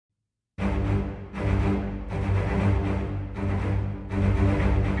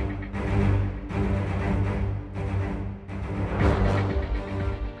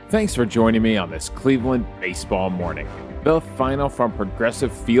Thanks for joining me on this Cleveland baseball morning. The final from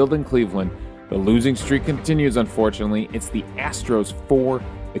Progressive Field in Cleveland. The losing streak continues, unfortunately. It's the Astros 4,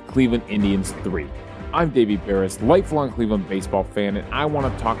 the Cleveland Indians 3. I'm Davey Barris, lifelong Cleveland baseball fan, and I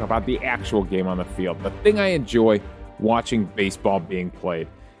want to talk about the actual game on the field, the thing I enjoy watching baseball being played.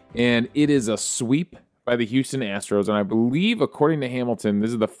 And it is a sweep by the Houston Astros, and I believe, according to Hamilton,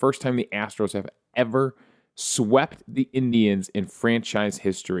 this is the first time the Astros have ever swept the Indians in franchise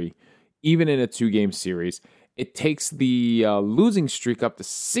history, even in a two-game series. It takes the losing streak up to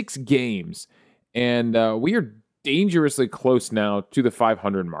 6 games, and we are dangerously close now to the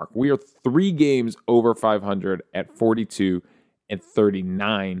 500 mark. We are 3 games over 500 at 42 and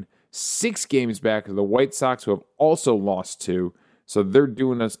 39. 6 games back of the White Sox, who have also lost 2, so they're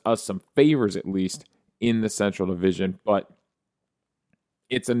doing us some favors at least in the Central Division, but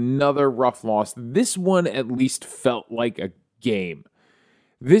it's another rough loss. This one at least felt like a game.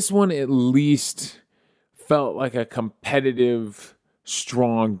 This one at least felt like a competitive,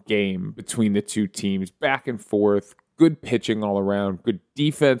 strong game between the two teams. Back and forth, good pitching all around, good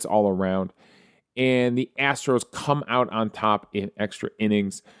defense all around. And the Astros come out on top in extra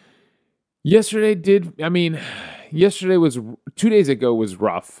innings. Yesterday was 2 days ago was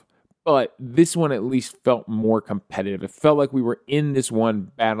rough. But this one at least felt more competitive. It felt like we were in this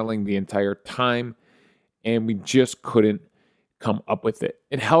one battling the entire time, and we just couldn't come up with it.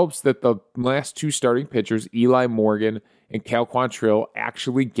 It helps that the last 2 starting pitchers, Eli Morgan and Cal Quantrill,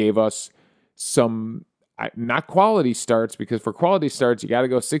 actually gave us some, not quality starts, because for quality starts, you got to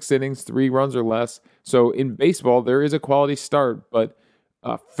go 6 innings, 3 runs or less. So in baseball, there is a quality start, but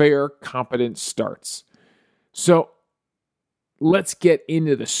fair, competent starts. So let's get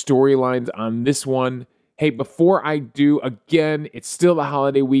into the storylines on this one. Hey, before I do, again, it's still the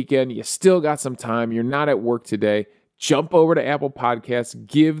holiday weekend. You still got some time. You're not at work today. Jump over to Apple Podcasts.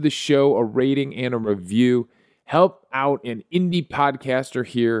 Give the show a rating and a review. Help out an indie podcaster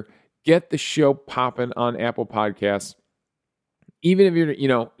here. Get the show popping on Apple Podcasts. Even if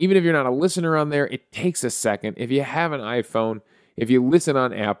you're not a listener on there, it takes a second. If you have an iPhone, if you listen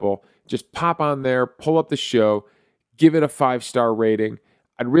on Apple, just pop on there, pull up the show, give it a 5-star rating.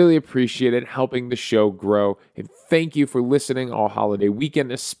 I'd really appreciate it, helping the show grow. And thank you for listening all holiday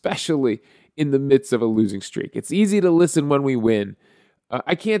weekend, especially in the midst of a losing streak. It's easy to listen when we win.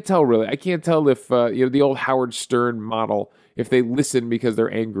 I can't tell, really. I can't tell if, the old Howard Stern model, if they listen because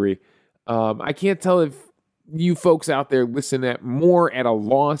they're angry. I can't tell if you folks out there listen more at a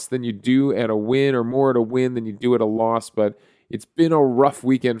loss than you do at a win, or more at a win than you do at a loss. But it's been a rough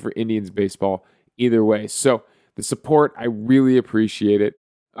weekend for Indians baseball either way. So the support, I really appreciate it.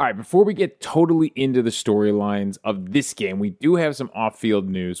 All right, before we get totally into the storylines of this game, we do have some off-field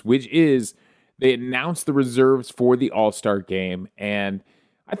news, which is they announced the reserves for the All-Star game, and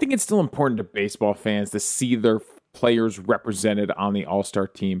I think it's still important to baseball fans to see their players represented on the All-Star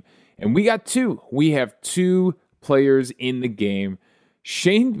team. And we got 2. We have 2 players in the game.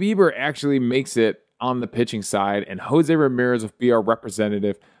 Shane Bieber actually makes it on the pitching side, and Jose Ramirez will be our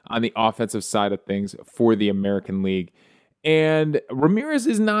representative on the offensive side of things for the American League. And Ramirez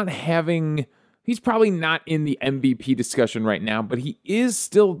is he's probably not in the MVP discussion right now, but he is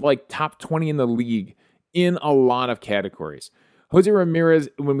still like top 20 in the league in a lot of categories. Jose Ramirez,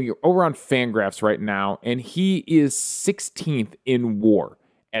 when we are over on Fangraphs right now, and he is 16th in WAR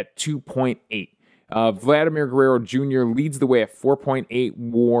at 2.8. Vladimir Guerrero Jr. leads the way at 4.8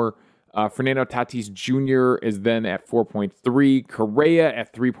 WAR. Fernando Tatis Jr. is then at 4.3, Correa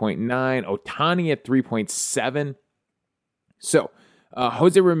at 3.9, Ohtani at 3.7. So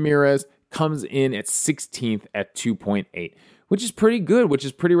Jose Ramirez comes in at 16th at 2.8, which is pretty good, which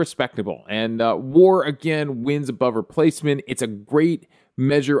is pretty respectable. And WAR, again, wins above replacement. It's a great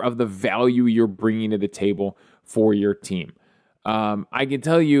measure of the value you're bringing to the table for your team. I can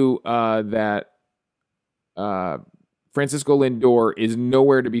tell you that Francisco Lindor is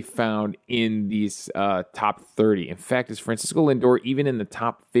nowhere to be found in these top 30. In fact, is Francisco Lindor even in the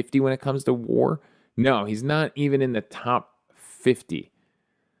top 50 when it comes to WAR? No, he's not even in the top 50.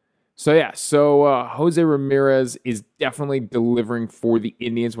 So Jose Ramirez is definitely delivering for the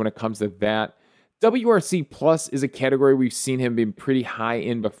Indians when it comes to that. WRC Plus is a category we've seen him being pretty high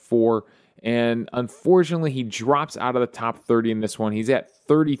in before, and unfortunately he drops out of the top 30 in this one. He's at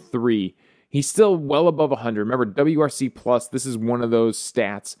 33. He's still well above 100. Remember, WRC Plus, this is one of those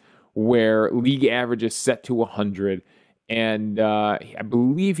stats where league average is set to 100. And I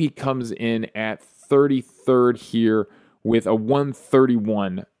believe he comes in at 33rd here with a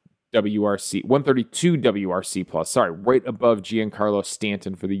 131 WRC, 132 WRC plus. Sorry, right above Giancarlo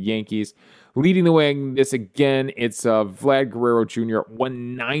Stanton for the Yankees. Leading the way in this again, it's Vlad Guerrero Jr. at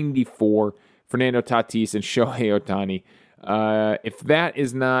 194, Fernando Tatis, and Shohei Ohtani. If that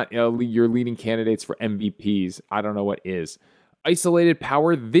is not your leading candidates for MVPs, I don't know what is. Isolated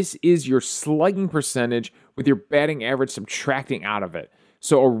power, this is your slugging percentage with your batting average subtracting out of it.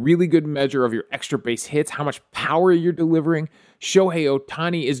 So a really good measure of your extra base hits, how much power you're delivering. Shohei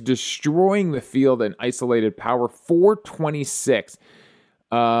Ohtani is destroying the field in isolated power, 426.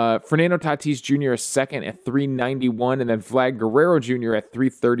 Fernando Tatis Jr. is second at 391, and then Vlad Guerrero Jr. at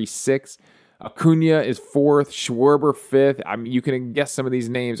 336. Acuna is fourth, Schwarber fifth. I mean, you can guess some of these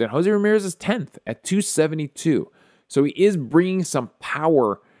names. And Jose Ramirez is 10th at 272. So he is bringing some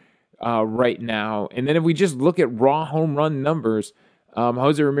power right now. And then if we just look at raw home run numbers,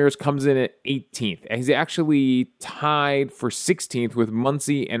 Jose Ramirez comes in at 18th. And he's actually tied for 16th with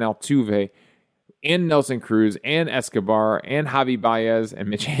Muncy and Altuve and Nelson Cruz and Escobar and Javi Baez and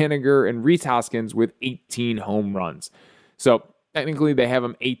Mitch Haniger and Rhys Hoskins with 18 home runs. So technically, they have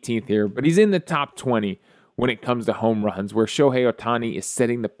him 18th here, but he's in the top 20 when it comes to home runs, where Shohei Ohtani is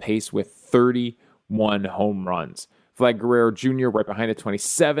setting the pace with 31 home runs. Vlad Guerrero Jr. right behind at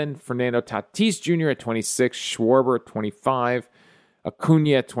 27, Fernando Tatis Jr. at 26, Schwarber at 25,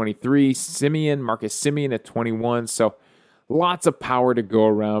 Acuna at 23, Marcus Semien at 21. So lots of power to go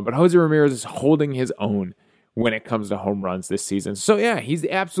around, but Jose Ramirez is holding his own when it comes to home runs this season. So yeah, he's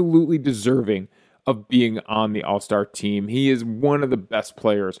absolutely deserving of being on the All-Star team. He is one of the best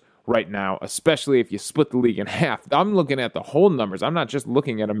players right now, especially if you split the league in half. I'm looking at the whole numbers. I'm not just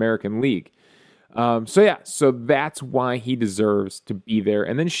looking at American League. So that's why he deserves to be there.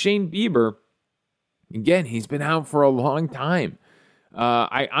 And then Shane Bieber, again, he's been out for a long time.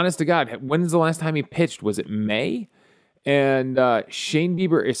 Honest to God, when's the last time he pitched? Was it May? And Shane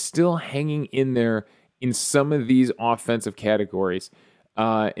Bieber is still hanging in there in some of these offensive categories.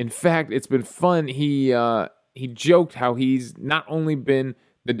 In fact, it's been fun. He joked how he's not only been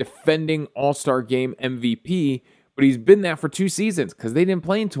the defending All-Star Game MVP, but he's been that for 2 seasons because they didn't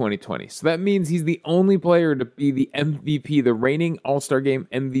play in 2020. So that means he's the only player to be the MVP, the reigning All-Star Game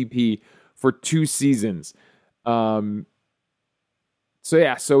MVP for 2 seasons. So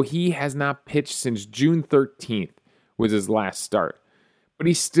he has not pitched since June 13th was his last start. But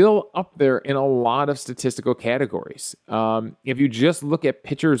he's still up there in a lot of statistical categories. If you just look at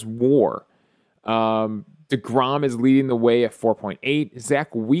pitchers' WAR, DeGrom is leading the way at 4.8.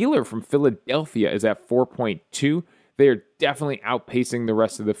 Zach Wheeler from Philadelphia is at 4.2. They are definitely outpacing the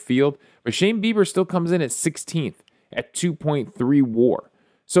rest of the field. But Shane Bieber still comes in at 16th at 2.3 WAR.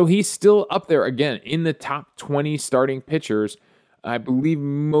 So he's still up there, again, in the top 20 starting pitchers. I believe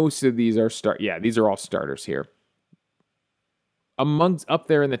most of these are these are all starters here. Up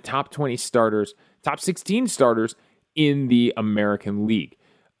there in the top 20 starters, top 16 starters in the American League.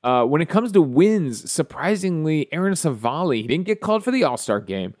 When it comes to wins, surprisingly, Aaron Savali, he didn't get called for the All-Star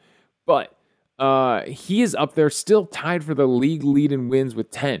game, but he is up there still tied for the league lead in wins with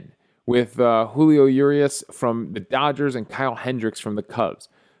 10, with Julio Urias from the Dodgers and Kyle Hendricks from the Cubs.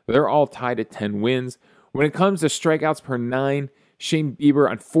 They're all tied at 10 wins. When it comes to strikeouts per 9, Shane Bieber,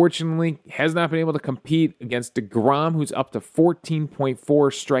 unfortunately, has not been able to compete against DeGrom, who's up to 14.4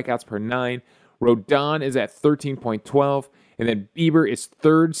 strikeouts per 9. Rodon is at 13.12. And then Bieber is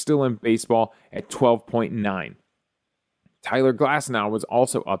third still in baseball at 12.9. Tyler Glasnow was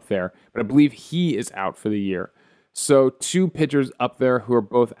also up there, but I believe he is out for the year. So 2 pitchers up there who are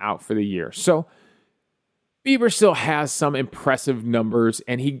both out for the year. So Bieber still has some impressive numbers,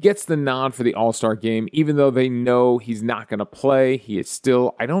 and he gets the nod for the All-Star game, even though they know he's not going to play. He is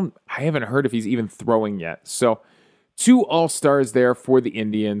still, I haven't heard if he's even throwing yet. So 2 All-Stars there for the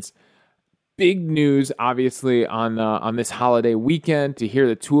Indians. Big news, obviously, on this holiday weekend to hear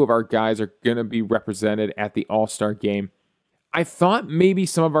that 2 of our guys are going to be represented at the All-Star game. I thought maybe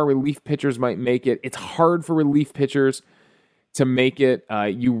some of our relief pitchers might make it. It's hard for relief pitchers to make it.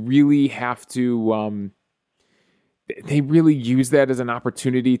 You really have to... They really use that as an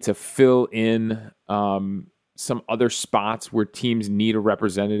opportunity to fill in some other spots where teams need a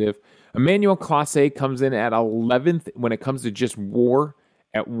representative. Emmanuel Clase comes in at 11th when it comes to just WAR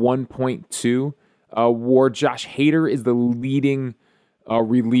at 1.2. WAR. Josh Hader is the leading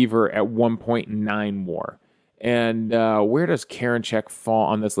reliever at 1.9 WAR. And where does Karinchak fall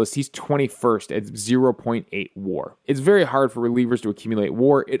on this list? He's 21st at 0.8 WAR. It's very hard for relievers to accumulate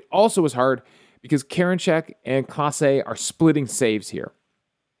WAR. It also is hard because Karinchak and Clase are splitting saves here.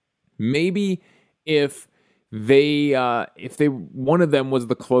 Maybe if one of them was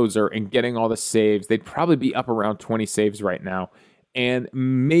the closer and getting all the saves, they'd probably be up around 20 saves right now. and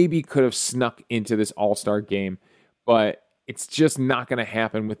maybe could have snuck into this All-Star game, but it's just not going to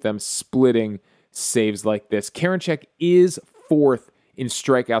happen with them splitting saves like this. Karinchak is fourth in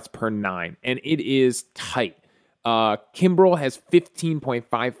strikeouts per 9, and it is tight. Kimbrel has 15.55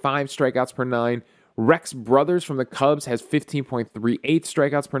 strikeouts per 9. Rex Brothers from the Cubs has 15.38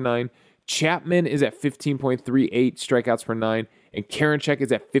 strikeouts per 9. Chapman is at 15.38 strikeouts per 9. And Karinchak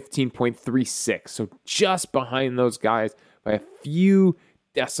is at 15.36. So just behind those guys by a few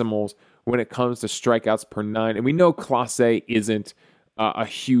decimals when it comes to strikeouts per 9. And we know Clase isn't a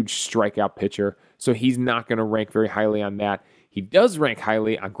huge strikeout pitcher, so he's not going to rank very highly on that. He does rank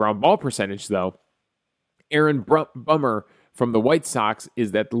highly on ground ball percentage, though. Aaron Bummer from the White Sox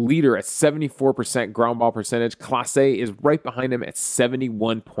is that leader at 74% ground ball percentage. Clase is right behind him at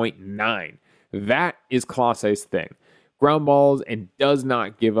 71.9. That is Clase's thing. Ground balls and does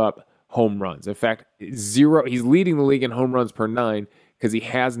not give up home runs. In fact, 0. He's leading the league in home runs per 9 because he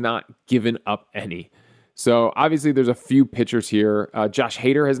has not given up any. So obviously there's a few pitchers here. Josh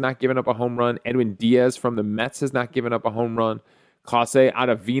Hader has not given up a home run. Edwin Diaz from the Mets has not given up a home run. Clase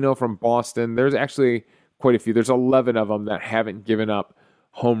Ottavino from Boston. There's actually quite a few. There's 11 of them that haven't given up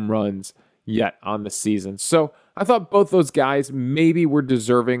home runs yet on the season. So I thought both those guys maybe were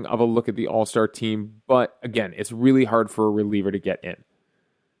deserving of a look at the All-Star team. But again, it's really hard for a reliever to get in.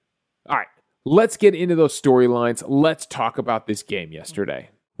 All right, let's get into those storylines. Let's talk about this game yesterday.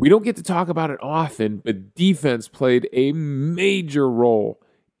 We don't get to talk about it often, but defense played a major role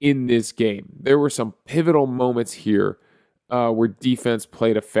in this game. There were some pivotal moments here where defense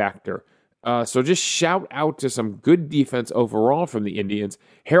played a factor. So just shout out to some good defense overall from the Indians.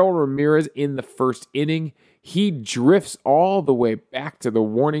 Harold Ramirez in the first inning, he drifts all the way back to the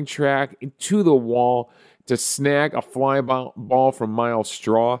warning track, to the wall to snag a fly ball from Miles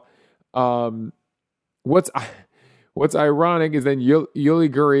Straw. What's ironic is then Yuli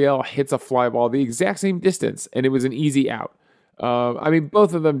Gurriel hits a fly ball the exact same distance, and it was an easy out.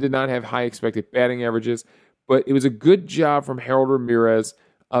 Both of them did not have high expected batting averages, but it was a good job from Harold Ramirez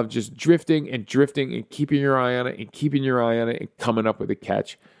of just drifting and keeping your eye on it and coming up with a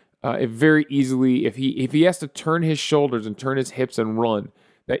catch. It very easily, if he has to turn his shoulders and turn his hips and run,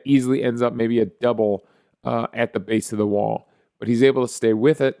 that easily ends up maybe a double at the base of the wall. But he's able to stay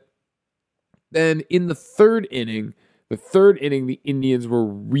with it. Then in the third inning, the Indians were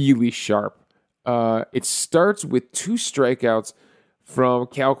really sharp. It starts with 2 strikeouts from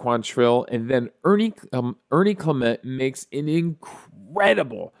Cal Quantrill, and then Ernie Clement makes an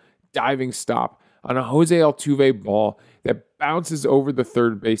incredible diving stop on a Jose Altuve ball that bounces over the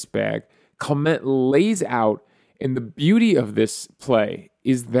third base bag. Clement lays out, and the beauty of this play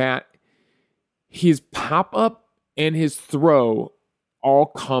is that his pop-up and his throw all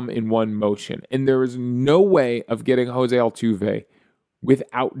come in one motion, and there is no way of getting Jose Altuve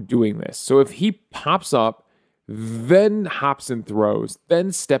without doing this. So if he pops up, then hops and throws,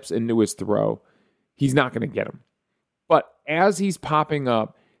 then steps into his throw, he's not going to get him. But as he's popping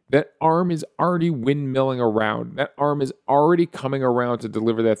up, that arm is already windmilling around. That arm is already coming around to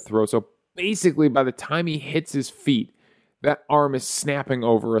deliver that throw. So basically, by the time he hits his feet, that arm is snapping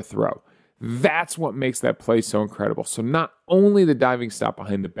over a throw. That's what makes that play so incredible. So not only the diving stop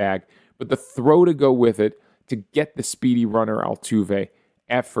behind the bag, but the throw to go with it to get the speedy runner Altuve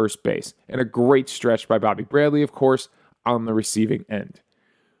at first base. And a great stretch by Bobby Bradley, of course, on the receiving end.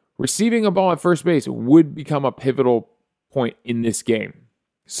 Receiving a ball at first base would become a pivotal point in this game.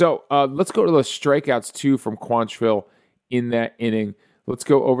 So let's go to the strikeouts, too, from Quantrill in that inning. Let's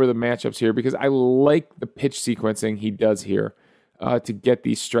go over the matchups here because I like the pitch sequencing he does here to get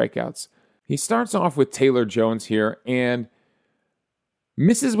these strikeouts. He starts off with Taylor Jones here and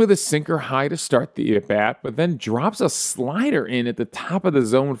misses with a sinker high to start the at-bat, but then drops a slider in at the top of the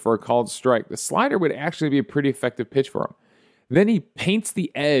zone for a called strike. The slider would actually be a pretty effective pitch for him. Then he paints the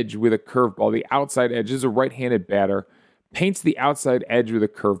edge with a curveball. The outside edge is a right-handed batter. Paints the outside edge with a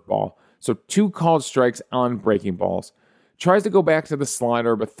curveball. So 2 called strikes on breaking balls. Tries to go back to the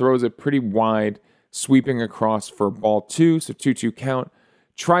slider, but throws it pretty wide, sweeping across for ball 2, so 2-2 count.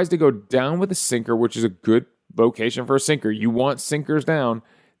 Tries to go down with a sinker, which is a good location for a sinker. You want sinkers down.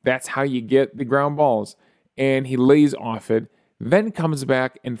 That's how you get the ground balls. And he lays off it, then comes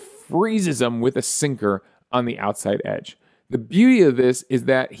back and freezes him with a sinker on the outside edge. The beauty of this is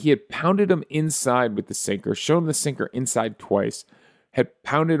that he had pounded him inside with the sinker, shown him the sinker inside twice,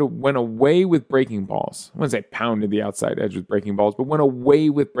 went away with breaking balls. I wouldn't say pounded the outside edge with breaking balls, but went away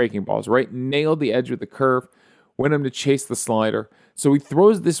with breaking balls, right? Nailed the edge with the curve, went him to chase the slider. So he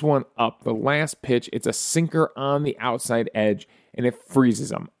throws this one up. The last pitch, it's a sinker on the outside edge, and it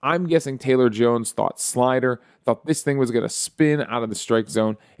freezes him. I'm guessing Taylor Jones thought slider, Thought this thing was going to spin out of the strike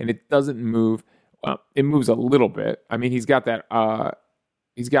zone, and it doesn't move. It moves a little bit. I mean, he's got that.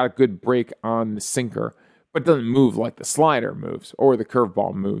 He's got a good break on the sinker, but doesn't move like the slider moves or the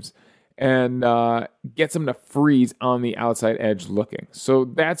curveball moves, and gets him to freeze on the outside edge looking. So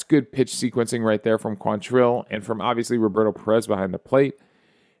that's good pitch sequencing right there from Quantrill and from obviously Roberto Perez behind the plate.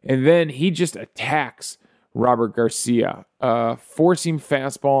 And then he just attacks Robert Garcia. Four-seam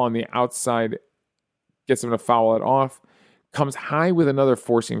fastball on the outside gets him to foul it off. Comes high with another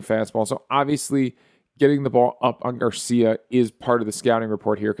four-seam fastball. So obviously getting the ball up on Garcia is part of the scouting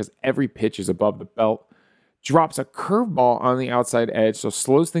report here because every pitch is above the belt. Drops a curveball on the outside edge, so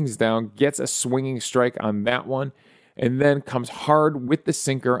slows things down, gets a swinging strike on that one, and then comes hard with the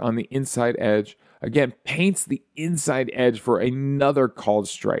sinker on the inside edge. Again, paints the inside edge for another called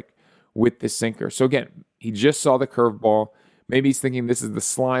strike with the sinker. So again, he just saw the curveball. Maybe he's thinking this is the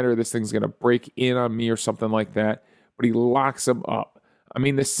slider. This thing's going to break in on me or something like that. But he locks him up. I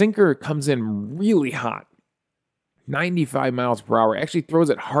mean, the sinker comes in really hot. 95 miles per hour. Actually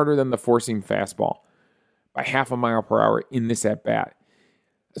throws it harder than the four-seam fastball by half a mile per hour in this at-bat.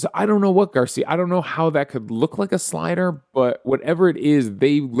 So I don't know what Garcia, I don't know how that could look like a slider, but whatever it is,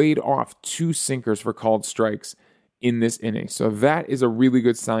 they laid off two sinkers for called strikes in this inning. So that is a really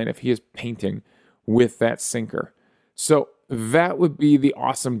good sign if he is painting with that sinker. So that would be the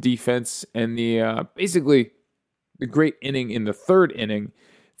awesome defense and the basically the great inning in the third inning.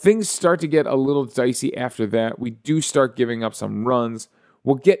 Things start to get a little dicey after that. We do start giving up some runs.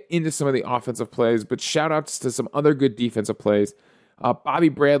 We'll get into some of the offensive plays, but shout outs to some other good defensive plays. Bobby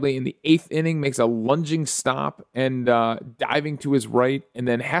Bradley in the eighth inning makes a lunging stop and diving to his right, and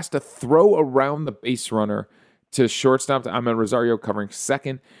then has to throw around the base runner to shortstop to Ahmed Rosario covering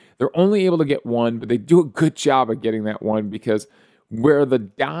second. They're only able to get one, but they do a good job of getting that one because where the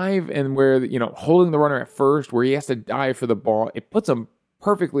dive and where, holding the runner at first, where he has to dive for the ball, it puts him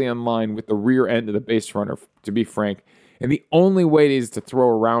perfectly in line with the rear end of the base runner, to be frank. And the only way is to throw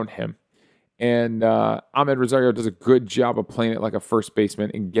around him. And Ahmed Rosario does a good job of playing it like a first baseman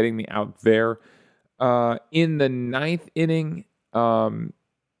and getting the out there. In the ninth inning,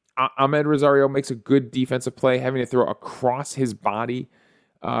 Ahmed Rosario makes a good defensive play, having to throw across his body,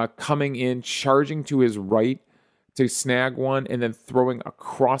 coming in, charging to his right to snag one, and then throwing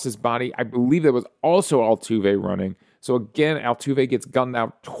across his body. I believe there was also Altuve running. So again, Altuve gets gunned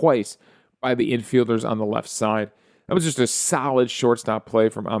out twice by the infielders on the left side. That was just a solid shortstop play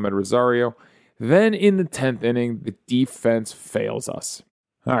from Ahmed Rosario. Then in the 10th inning, the defense fails us.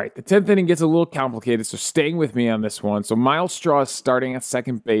 All right, the 10th inning gets a little complicated, so staying with me on this one. So Miles Straw is starting at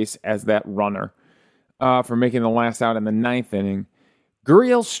second base as that runner for making the last out in the 9th inning.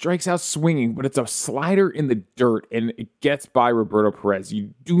 Gurriel strikes out swinging, but it's a slider in the dirt, and it gets by Roberto Perez.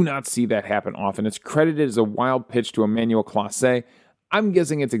 You do not see that happen often. It's credited as a wild pitch to Emmanuel Clase. I'm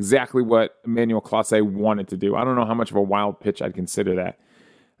guessing it's exactly what Emmanuel Clase wanted to do. I don't know how much of a wild pitch I'd consider that.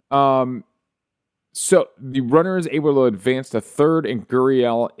 So the runner is able to advance to third, and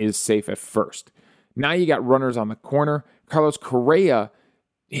Gurriel is safe at first. Now you got runners on the corner. Carlos Correa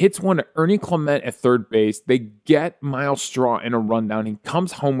hits one to Ernie Clement at third base. They get Miles Straw in a rundown. He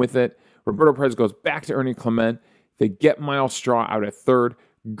comes home with it. Roberto Perez goes back to Ernie Clement. They get Miles Straw out at third.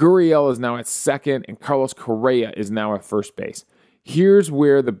 Gurriel is now at second, and Carlos Correa is now at first base. Here's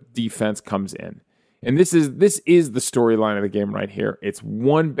where the defense comes in. And this is the storyline of the game right here. It's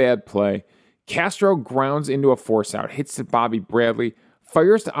one bad play. Castro grounds into a force out, hits to Bobby Bradley,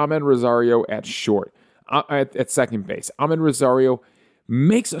 fires to Ahmed Rosario at short, at second base. Ahmed Rosario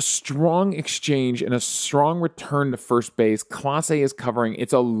makes a strong exchange and a strong return to first base. Clase is covering.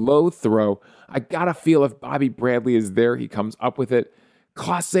 It's a low throw. I gotta feel if Bobby Bradley is there, he comes up with it.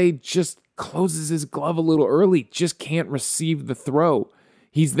 Clase just closes his glove a little early, just can't receive the throw.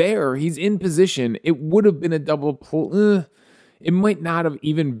 He's there. He's in position. It would have been a double play. It might not have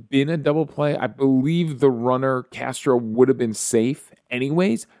even been a double play. I believe the runner, Castro, would have been safe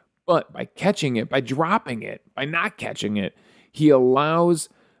anyways. But by catching it, by dropping it, by not catching it, he allows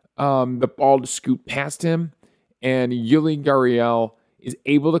the ball to scoot past him. And Yuli Gurriel is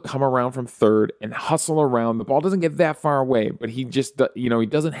able to come around from third and hustle around. The ball doesn't get that far away, but he just, he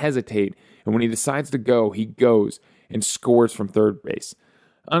doesn't hesitate. And when he decides to go, he goes and scores from third base.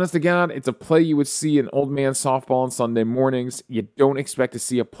 Honest to God, it's a play you would see in old man softball on Sunday mornings. You don't expect to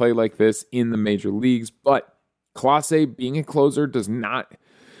see a play like this in the major leagues, but Clase, being a closer, does not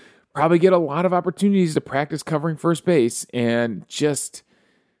probably get a lot of opportunities to practice covering first base and just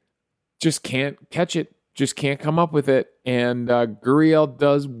can't catch it, just can't come up with it. And Gurriel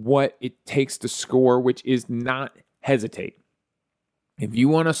does what it takes to score, which is not hesitate. If you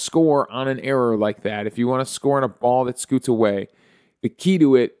want to score on an error like that, if you want to score on a ball that scoots away, the key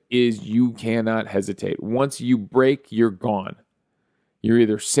to it is you cannot hesitate. Once you break, you're gone. You're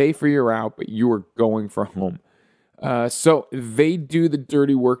either safe or you're out, but you are going for home. So they do the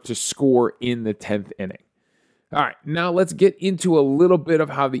dirty work to score in the 10th inning. All right, now let's get into a little bit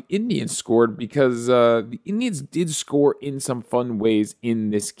of how the Indians scored, because the Indians did score in some fun ways in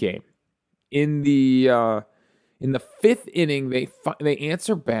this game. In the 5th inning, they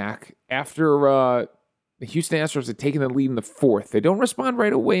answer back after the Houston Astros had taken the lead in the 4th. They don't respond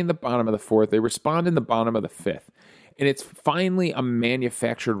right away in the bottom of the 4th. They respond in the bottom of the 5th. And it's finally a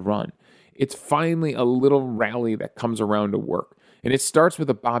manufactured run. It's finally a little rally that comes around to work. And it starts with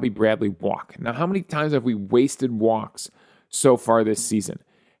a Bobby Bradley walk. Now, how many times have we wasted walks so far this season?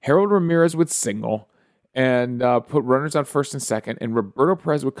 Harold Ramirez would single and put runners on first and second, and Roberto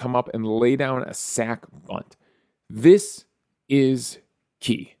Perez would come up and lay down a sac bunt. This is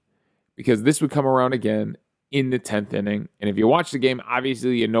key, because this would come around again in the 10th inning. And if you watch the game,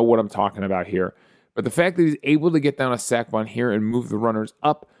 obviously you know what I'm talking about here. But the fact that he's able to get down a sac bunt here and move the runners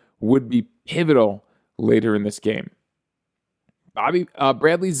up would be pivotal later in this game.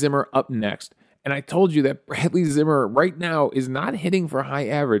 Bradley Zimmer up next. And I told you that Bradley Zimmer right now is not hitting for high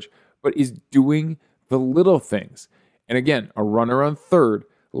average, but is doing the little things. And again, a runner on third,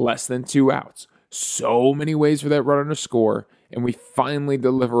 less than 2 outs. So many ways for that runner to score. And we finally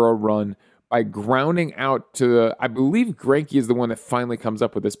deliver a run by grounding out to I believe Greinke is the one that finally comes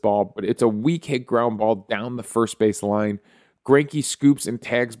up with this ball, but it's a weak hit ground ball down the first base line. Greinke scoops and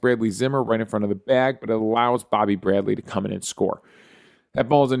tags Bradley Zimmer right in front of the bag, but it allows Bobby Bradley to come in and score. That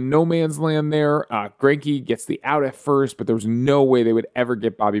ball is in no man's land there. Greinke gets the out at first, but there was no way they would ever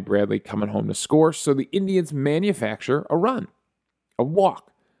get Bobby Bradley coming home to score. So the Indians manufacture a run, a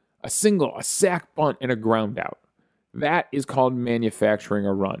walk, a single, a sac bunt, and a ground out. That is called manufacturing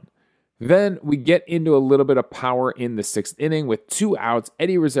a run. Then we get into a little bit of power in the 6th inning with 2 outs.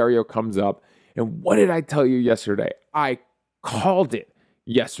 Eddie Rosario comes up. And what did I tell you yesterday? I called it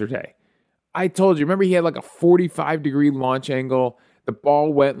yesterday. I told you, remember he had like a 45-degree launch angle. The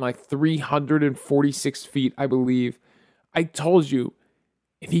ball went like 346 feet, I believe. I told you,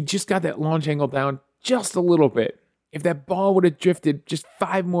 if he just got that launch angle down just a little bit, if that ball would have drifted just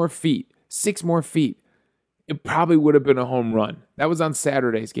 5 more feet, 6 more feet, it probably would have been a home run. That was on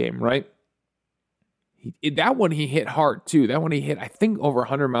Saturday's game, right? That one he hit hard too. That one he hit, I think, over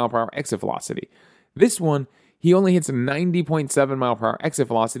 100 mile per hour exit velocity. This one, he only hits a 90.7 mile per hour exit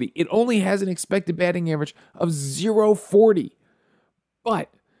velocity. It only has an expected batting average of 0.40. But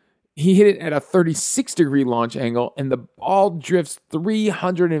he hit it at a 36-degree launch angle, and the ball drifts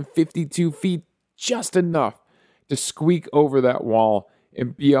 352 feet, just enough to squeak over that wall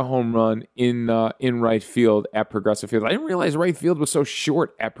and be a home run in right field at Progressive Field. I didn't realize right field was so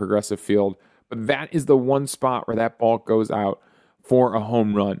short at Progressive Field, but that is the one spot where that ball goes out for a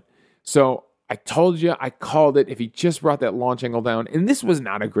home run. So I told you, I called it. If he just brought that launch angle down, and this was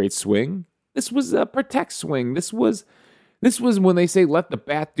not a great swing. This was a protect swing. This was when they say let the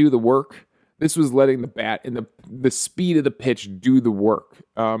bat do the work. This was letting the bat and the speed of the pitch do the work.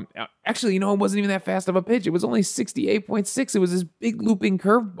 Actually, it wasn't even that fast of a pitch. It was only 68.6. It was this big looping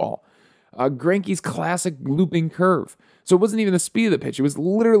curveball. Greinke's classic looping curve. So it wasn't even the speed of the pitch. It was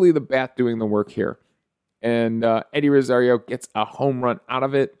literally the bat doing the work here. And Eddie Rosario gets a home run out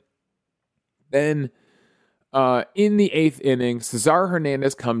of it. Then in the 8th inning, Cesar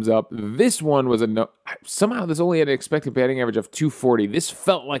Hernandez comes up. This one was somehow this only had an expected batting average of 240. This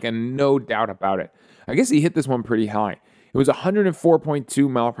felt like a no doubt about it. I guess he hit this one pretty high. It was 104.2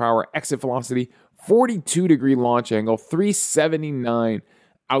 mile per hour exit velocity, 42-degree launch angle, 379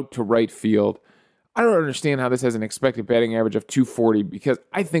 out to right field. I don't understand how this has an expected batting average of 240, because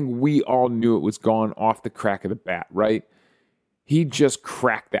I think we all knew it was gone off the crack of the bat, right? He just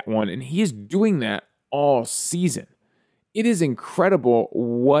cracked that one, and he is doing that all season. It is incredible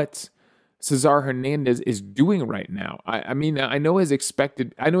what Cesar Hernandez is doing right now. I mean, I know his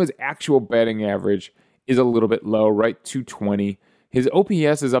actual batting average is a little bit low, right? 220. His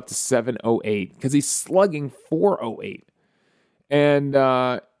OPS is up to 708 because he's slugging 408.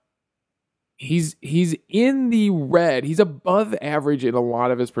 And he's in the red. He's above average in a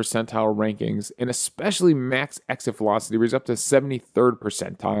lot of his percentile rankings, and especially max exit velocity, where he's up to 73rd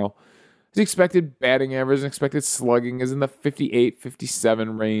percentile. His expected batting average and expected slugging is in the 58,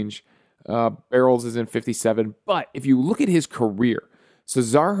 57 range. Barrels is in 57. But if you look at his career,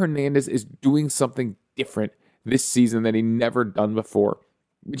 Cesar Hernandez is doing something different this season that he never done before,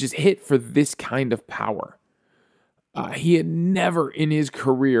 which is hit for this kind of power. He had never in his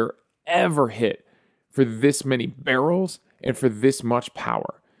career ever hit for this many barrels and for this much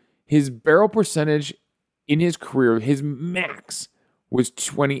power. His barrel percentage in his career, his max was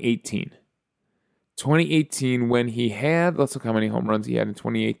 2018. 2018 when he had, let's look how many home runs he had in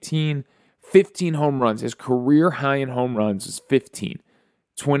 2018. 15 home runs. His career high in home runs was 15.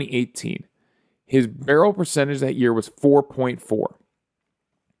 2018. His barrel percentage that year was 4.4.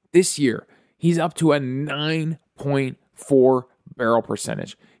 This year, he's up to a 9.4 barrel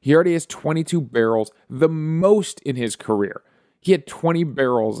percentage. He already has 22 barrels, the most in his career. He had 20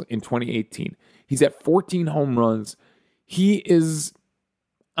 barrels in 2018. He's at 14 home runs. He is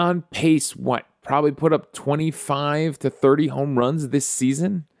on pace, probably put up 25 to 30 home runs this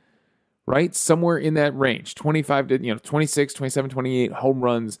season, right? Somewhere in that range, 25 to 26, 27, 28 home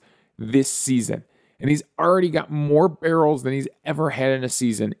runs this season. And he's already got more barrels than he's ever had in a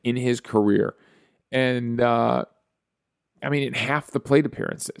season in his career. And, in half the plate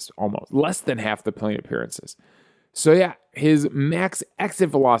appearances, almost. Less than half the plate appearances. So, yeah, his max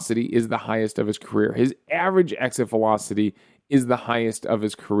exit velocity is the highest of his career. His average exit velocity is the highest of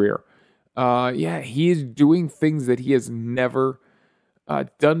his career. He is doing things that he has never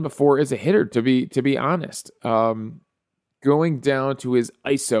done before as a hitter, to be honest. Going down to his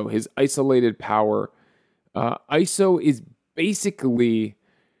ISO, his isolated power. ISO is basically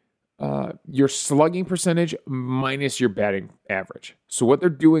your slugging percentage minus your batting average. So what they're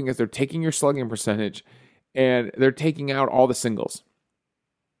doing is they're taking your slugging percentage and they're taking out all the singles.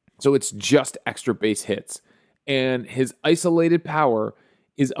 So it's just extra base hits. And his isolated power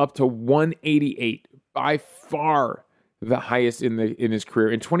is up to 188, by far the highest in his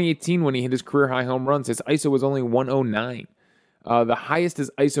career. In 2018, when he hit his career high home runs, his ISO was only 109. The highest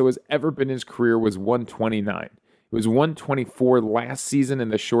his ISO has ever been in his career was 129. It was 124 last season in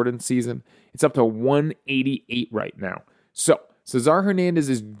the shortened season. It's up to 188 right now. So Cesar Hernandez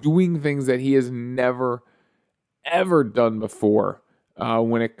is doing things that he has never, ever done before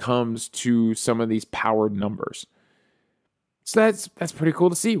when it comes to some of these power numbers. So that's pretty cool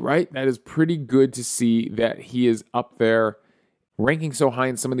to see, right? That is pretty good to see that he is up there ranking so high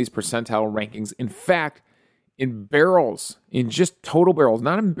in some of these percentile rankings. In fact, in barrels, in just total barrels,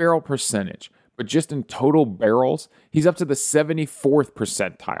 not in barrel percentage, but just in total barrels, he's up to the 74th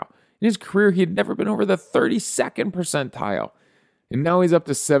percentile. In his career, he had never been over the 32nd percentile. And now he's up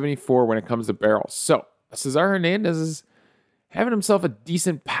to 74 when it comes to barrels. So Cesar Hernandez is having himself a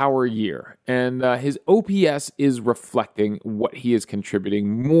decent power year. And his OPS is reflecting what he is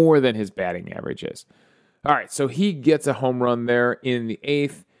contributing more than his batting average is. All right, so he gets a home run there in the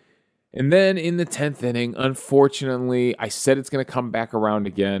 8th. And then in the 10th inning, unfortunately, I said it's going to come back around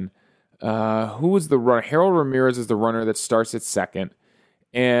again. Who was the runner? Harold Ramirez is the runner that starts at second.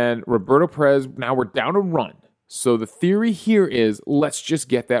 And Roberto Perez, now we're down a run. So the theory here is let's just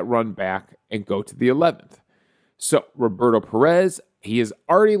get that run back and go to the 11th. So Roberto Perez, he has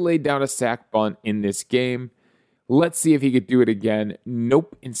already laid down a sac bunt in this game. Let's see if he could do it again.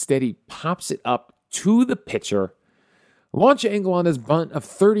 Nope. Instead, he pops it up to the pitcher. Launch angle on his bunt of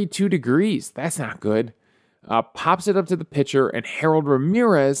 32 degrees. That's not good. Pops it up to the pitcher, and Harold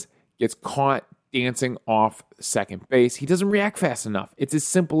Ramirez gets caught dancing off second base. He doesn't react fast enough. It's as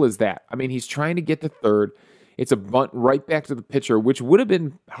simple as that. He's trying to get to third. It's a bunt right back to the pitcher, which would have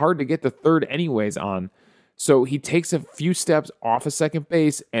been hard to get to third anyways on. So he takes a few steps off of second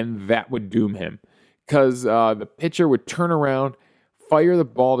base, and that would doom him because the pitcher would turn around, fire the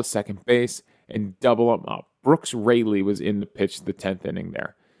ball to second base, and double him up. Brooks Raley was in the pitch the 10th inning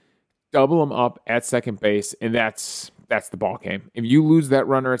there. Double him up at second base, and that's the ball game. If you lose that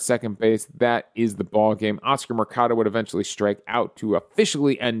runner at second base, that is the ball game. Oscar Mercado would eventually strike out to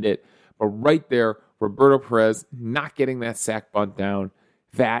officially end it, but right there, Roberto Perez not getting that sac bunt down,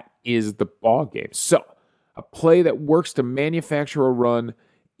 that is the ball game. So a play that works to manufacture a run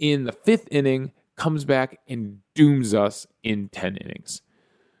in the 5th inning comes back and dooms us in 10 innings.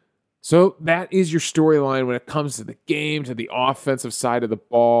 So that is your storyline when it comes to the game, to the offensive side of the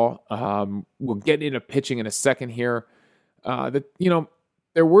ball. We'll get into pitching in a second here.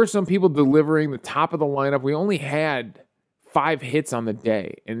 There were some people delivering the top of the lineup. We only had 5 hits on the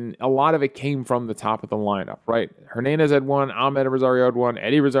day, and a lot of it came from the top of the lineup, right? Hernandez had 1, Ahmed Rosario had 1,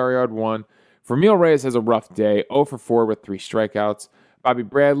 Eddie Rosario had 1. Vermil Reyes has a rough day, 0 for 4 with 3 strikeouts. Bobby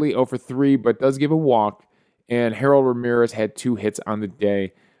Bradley, 0 for 3, but does give a walk. And Harold Ramirez had 2 hits on the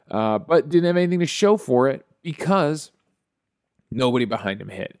day, but didn't have anything to show for it because nobody behind him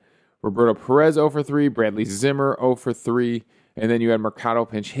hit. Roberto Perez, 0 for 3, Bradley Zimmer, 0 for 3, and then you had Mercado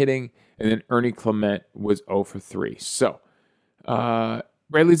pinch hitting, and then Ernie Clement was 0 for 3. So,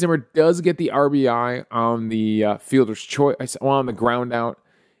 Bradley Zimmer does get the RBI on the fielder's choice, on the ground out,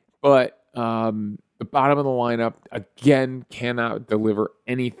 but The bottom of the lineup, again, cannot deliver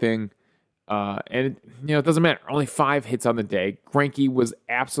anything. It doesn't matter. Only 5 hits on the day. Greinke was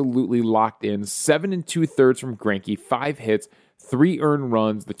absolutely locked in. 7 2/3 from Greinke, 5 hits, 3 earned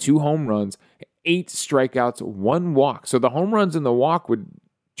runs, the 2 home runs, 8 strikeouts, 1 walk. So the home runs and the walk would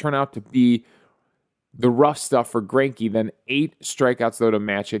turn out to be the rough stuff for Greinke. Then 8 strikeouts, though, to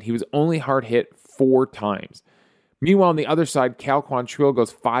match it. He was only hard hit 4 times. Meanwhile, on the other side, Cal Quantrill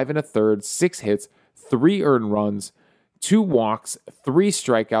goes 5 1/3, 6 hits, 3 earned runs, 2 walks, 3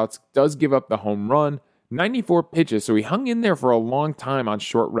 strikeouts, does give up the home run, 94 pitches. So he hung in there for a long time on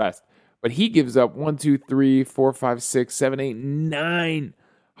short rest. But he gives up 1, 2, 3, 4, 5, 6, 7, 8, 9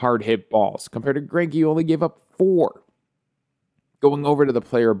 hard hit balls. Compared to Greinke, who only gave up 4. Going over to the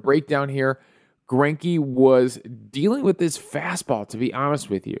player breakdown here, Greinke was dealing with this fastball, to be honest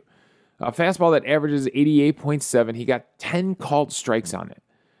with you. A fastball that averages 88.7. He got 10 called strikes on it.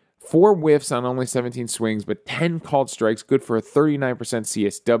 4 whiffs on only 17 swings, but 10 called strikes, good for a 39%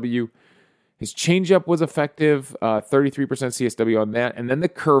 CSW. His changeup was effective, 33% CSW on that. And then the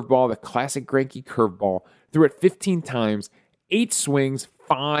curveball, the classic Greinke curveball, threw it 15 times, 8 swings,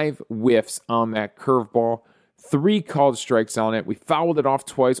 5 whiffs on that curveball, 3 called strikes on it. We fouled it off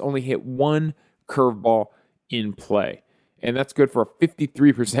twice, only hit 1 curveball in play. And that's good for a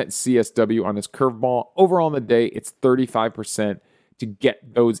 53% CSW on his curveball. Overall in the day, it's 35% to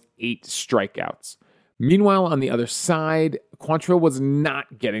get those 8 strikeouts. Meanwhile, on the other side, Quantrill was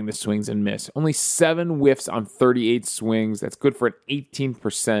not getting the swings and miss. Only 7 whiffs on 38 swings. That's good for an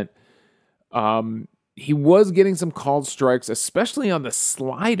 18%. He was getting some called strikes, especially on the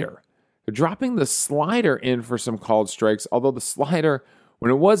slider. They're dropping the slider in for some called strikes, although the slider,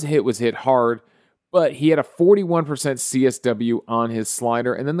 when it was hit hard. But he had a 41% CSW on his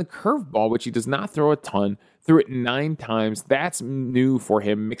slider. And then the curveball, which he does not throw a ton, threw it 9 times. That's new for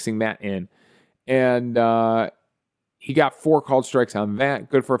him, mixing that in. And he got 4 called strikes on that.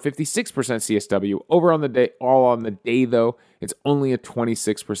 Good for a 56% CSW. Over on the day, all on the day, though, it's only a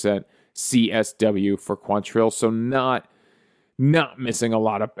 26% CSW for Quantrill. So not missing a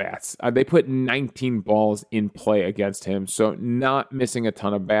lot of bats. They put 19 balls in play against him, so not missing a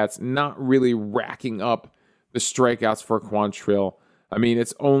ton of bats, not really racking up the strikeouts for Quantrill. I mean,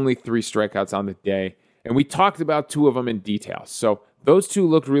 it's only 3 strikeouts on the day, and we talked about 2 of them in detail. So those 2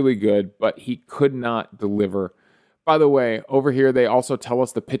 looked really good, but he could not deliver. By the way, over here, they also tell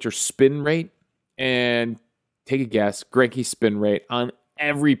us the pitcher spin rate, and take a guess, Greinke's spin rate on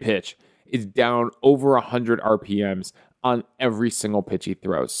every pitch is down over 100 RPMs on every single pitch he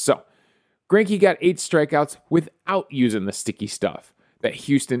throws. So Greinke got 8 strikeouts without using the sticky stuff that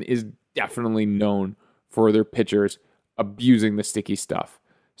Houston is definitely known for their pitchers abusing the sticky stuff.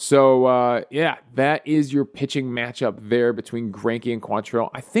 So, that is your pitching matchup there between Greinke and Quantrill.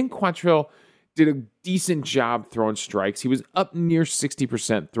 I think Quantrill did a decent job throwing strikes. He was up near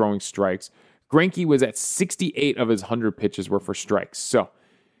 60% throwing strikes. Greinke was at 68 of his 100 pitches were for strikes. So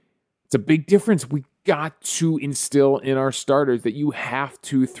it's a big difference. We got to instill in our starters that you have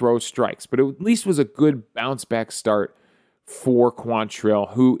to throw strikes. But it at least was a good bounce back start for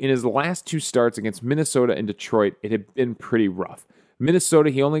Quantrill, who in his last 2 starts against Minnesota and Detroit, it had been pretty rough.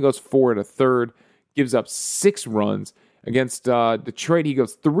 Minnesota, he only goes 4 1/3, gives up 6 runs. Against Detroit, he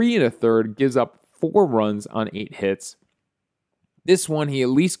goes 3 1/3, gives up 4 runs on 8 hits. This one, he at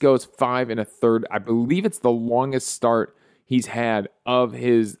least goes 5 1/3. I believe it's the longest start he's had of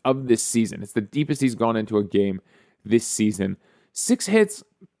this season. It's the deepest he's gone into a game this season. 6 hits,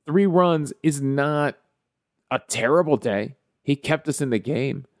 3 runs is not a terrible day. He kept us in the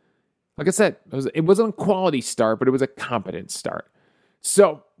game. Like I said, it wasn't a quality start, but it was a competent start.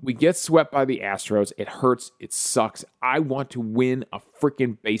 So we get swept by the Astros. It hurts. It sucks. I want to win a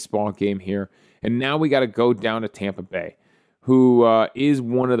freaking baseball game here. And now we got to go down to Tampa Bay, who is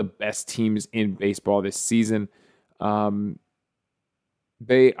one of the best teams in baseball this season. They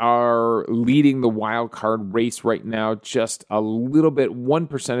are leading the wild card race right now, just a little bit, 1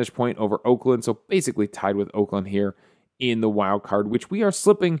 percentage point over Oakland. So basically tied with Oakland here in the wild card, which we are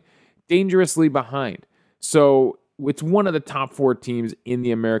slipping dangerously behind. So it's one of the top 4 teams in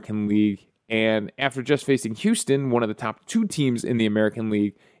the American League. And after just facing Houston, one of the top 2 teams in the American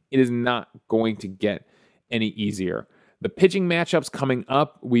League, it is not going to get any easier. The pitching matchups coming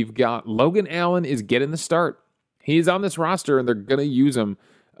up, we've got Logan Allen is getting the start. He's on this roster, and they're going to use him.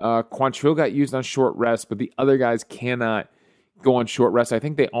 Quantrill got used on short rest, but the other guys cannot go on short rest. I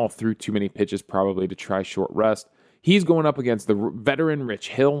think they all threw too many pitches probably to try short rest. He's going up against the veteran Rich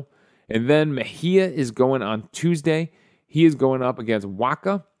Hill. And then Mejia is going on Tuesday. He is going up against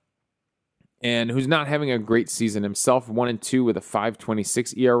Waka, and who's not having a great season himself, 1-2 with a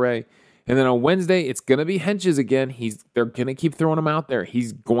 5.26 ERA. And then on Wednesday, it's going to be Henches again. They're going to keep throwing him out there.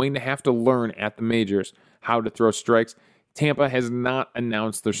 He's going to have to learn at the majors how to throw strikes. Tampa has not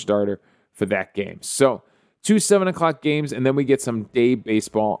announced their starter for that game. So 2 7 o'clock games, and then we get some day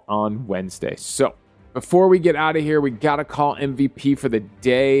baseball on Wednesday. So before we get out of here, we got to call MVP for the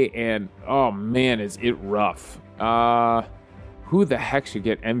day, and oh man, is it rough. Who the heck should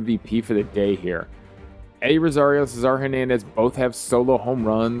get MVP for the day here? Eddie Rosario, Cesar Hernandez both have solo home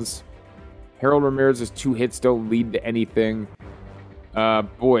runs. Harold Ramirez's 2 hits don't lead to anything.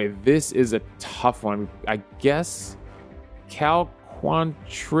 Boy, this is a tough one. I guess Cal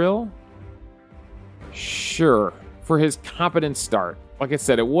Quantrill? Sure, for his competent start. Like I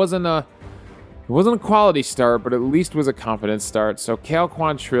said, it wasn't a quality start, but at least was a competent start. So Cal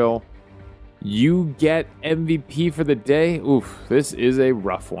Quantrill, you get MVP for the day. Oof, this is a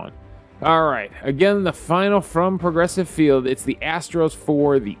rough one. All right, again, the final from Progressive Field. It's the Astros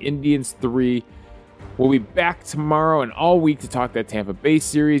 4, the Indians 3. We'll be back tomorrow and all week to talk that Tampa Bay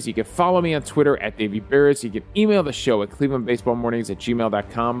series. You can follow me on Twitter at Davey Barris. You can email the show at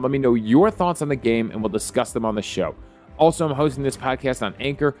clevelandbaseballmornings@gmail.com. Let me know your thoughts on the game, and we'll discuss them on the show. Also, I'm hosting this podcast on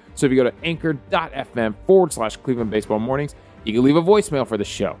Anchor, so if you go to anchor.fm/Cleveland Baseball Mornings, you can leave a voicemail for the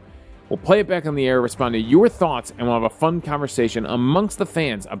show. We'll play it back on the air, respond to your thoughts, and we'll have a fun conversation amongst the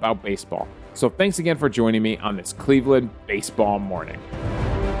fans about baseball. So thanks again for joining me on this Cleveland Baseball Morning.